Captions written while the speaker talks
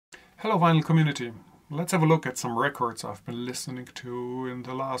Hello vinyl community. Let's have a look at some records I've been listening to in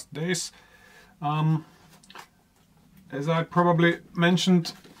the last days. As I probably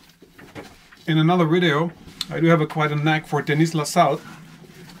mentioned in another video, I do have quite a knack for Denise LaSalle.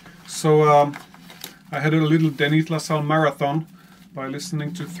 So I had a little Denise LaSalle marathon by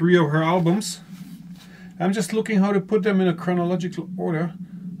listening to 3 of her albums. I'm just looking how to put them in a chronological order.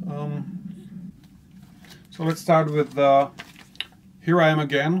 So let's start with Here I Am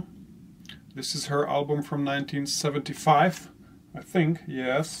Again. This is her album from 1975, I think,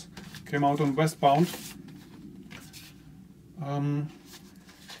 yes. Came out on Westbound.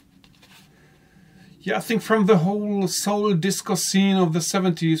 Yeah, I think from the whole soul disco scene of the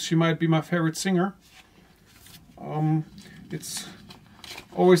 70s, she might be my favorite singer. It's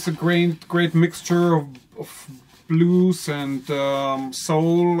always a great mixture of blues and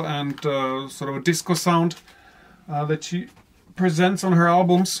soul and sort of a disco sound that she presents on her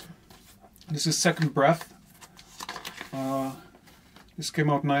albums. This is Second Breath. This came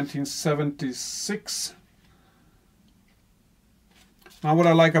out in 1976. Now what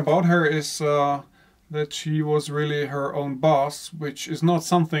I like about her is that she was really her own boss, which is not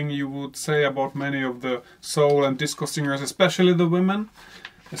something you would say about many of the soul and disco singers, especially the women,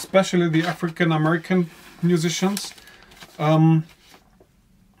 especially the African American musicians. That's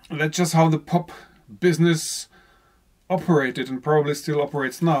just how the pop business operated and probably still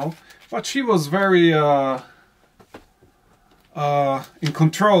operates now. But she was very in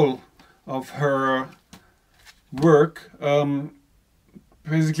control of her work.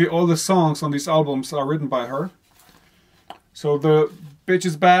 Basically all the songs on these albums are written by her. So the Bitch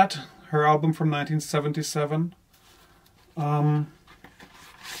Is Bad, her album from 1977.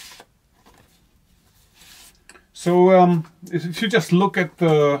 If you just look at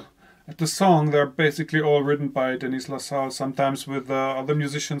the song, they're basically all written by Denise LaSalle, sometimes with other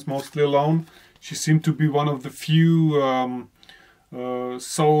musicians, mostly alone. She seemed to be one of the few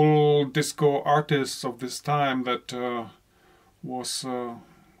soul disco artists of this time that was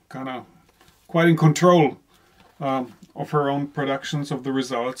kind of quite in control of her own productions, of the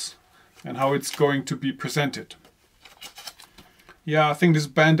results, and how it's going to be presented. Yeah, I think this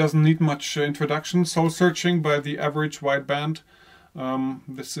band doesn't need much introduction. Soul Searching by the Average White Band.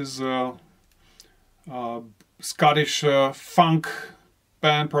 This is a Scottish funk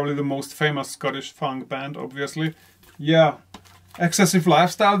band, probably the most famous Scottish funk band, obviously. Yeah, excessive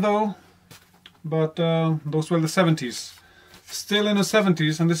lifestyle though, but those were the 70s. Still in the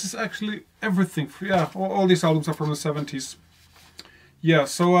 70s, and this is actually everything. Yeah, all these albums are from the 70s. Yeah,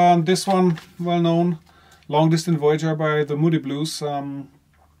 so this one, well known, Long Distant Voyager by the Moody Blues.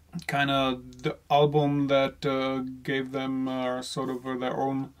 Kind of the album that gave them sort of their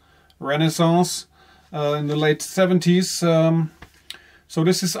own renaissance in the late 70s. So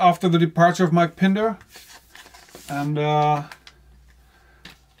this is after the departure of Mike Pinder, and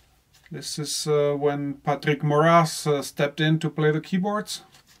this is when Patrick Moraz stepped in to play the keyboards.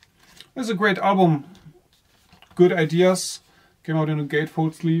 It's a great album, good ideas, came out in a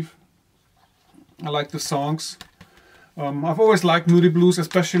gatefold sleeve. I like the songs. I've always liked Moody Blues,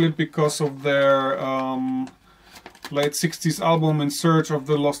 especially because of their late 60s album In Search of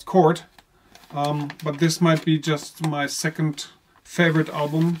the Lost Chord. But this might be just my second favorite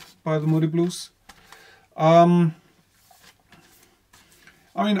album by the Moody Blues. I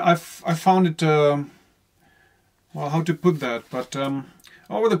mean, I found it, well, how to put that, but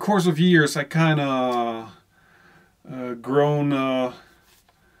over the course of years I kind of grown a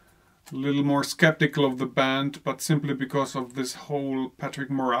little more skeptical of the band, but simply because of this whole Patrick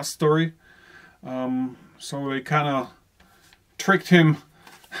Moraz story. So they kind of tricked him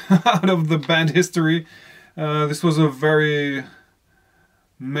out of the band history. This was a very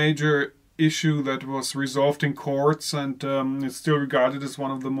major issue that was resolved in courts, and it's still regarded as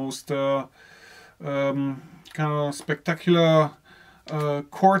one of the most kind of spectacular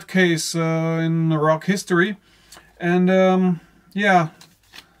court case in rock history. And yeah,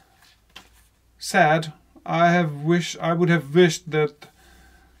 sad. I would have wished that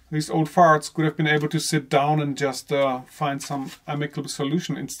these old farts could have been able to sit down and just find some amicable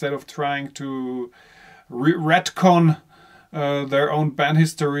solution instead of trying to retcon their own band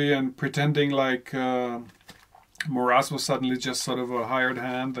history and pretending like Moraz was suddenly just sort of a hired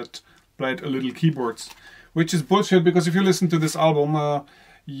hand that played a little keyboards, which is bullshit, because if you listen to this album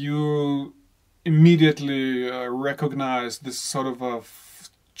you immediately recognize this sort of a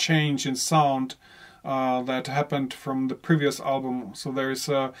change in sound that happened from the previous album. So there is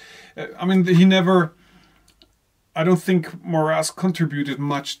I mean, I don't think Moraz contributed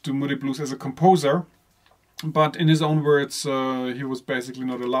much to Moody Blues as a composer. but in his own words, he was basically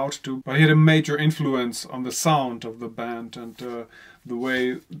not allowed to. But he had a major influence on the sound of the band and the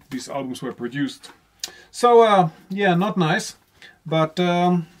way these albums were produced. So yeah, not nice, but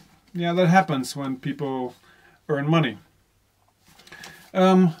yeah, that happens when people earn money.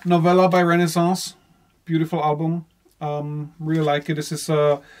 Novella by Renaissance, beautiful album. Really like it. This is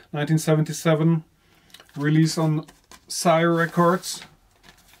a 1977 release on Sire Records.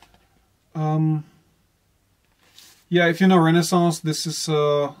 Yeah, if you know Renaissance, this is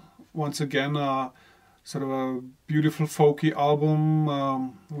once again sort of a beautiful folky album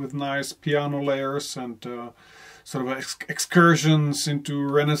with nice piano layers and sort of excursions into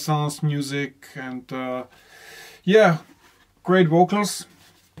Renaissance music, and yeah, great vocals.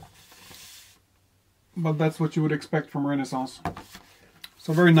 But that's what you would expect from Renaissance.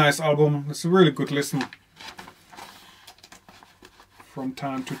 So very nice album. It's a really good listen from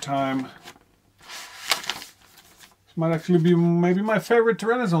time to time. This might actually be maybe my favorite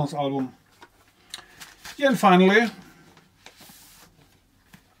Renaissance album. Yeah, and finally,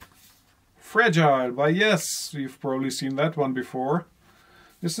 Fragile by Yes. You've probably seen that one before.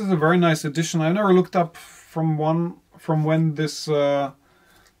 This is a very nice edition. I never looked up from when this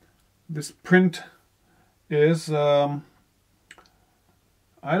this print is. I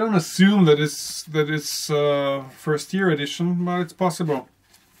don't assume that it's first year edition, but it's possible.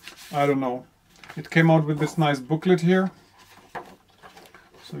 I don't know. It came out with this nice booklet here.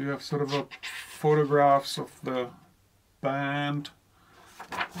 So you have sort of a photographs of the band,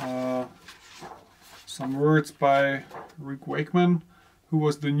 some words by Rick Wakeman, who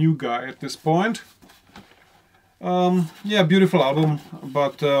was the new guy at this point. Yeah, beautiful album,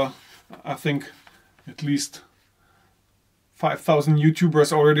 but I think at least 5,000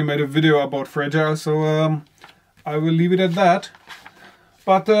 YouTubers already made a video about Fragile, so I will leave it at that.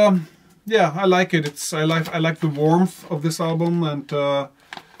 But yeah, I like it. I like the warmth of this album, and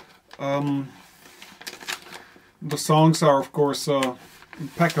the songs are, of course,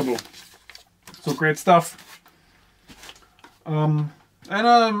 impeccable. So great stuff. And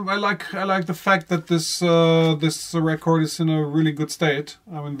I like the fact that this this record is in a really good state.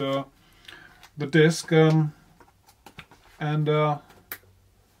 I mean the disc, and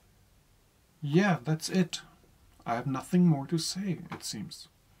yeah, that's it. I have nothing more to say, it seems.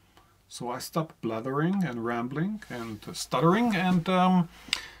 So I stop blathering and rambling and stuttering, and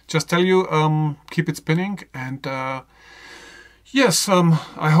just tell you, keep it spinning, and yes,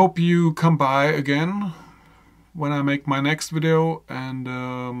 I hope you come by again when I make my next video, and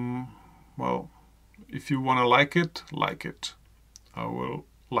well, if you want to like it, I will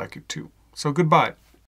like it too. So goodbye.